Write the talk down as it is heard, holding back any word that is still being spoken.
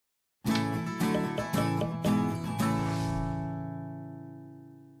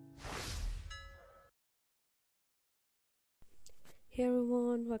Hey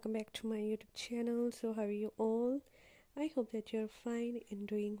everyone, welcome back to my YouTube channel. So how are you all? I hope that you're fine and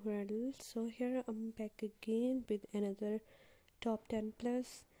doing well. So here I'm back again with another top 10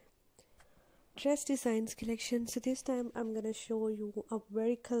 plus dress designs collection. So this time I'm gonna show you a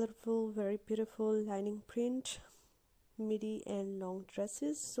very colorful, very beautiful lining print midi and long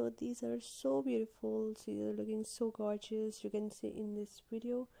dresses. So these are so beautiful. So they're looking so gorgeous. You can see in this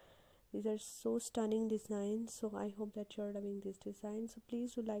video these are so stunning designs. So I hope that you're loving these designs. So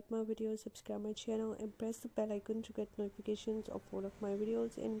please do like my video, subscribe my channel and press the bell icon to get notifications of all of my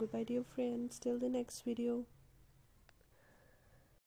videos. And goodbye dear friends, till the next video.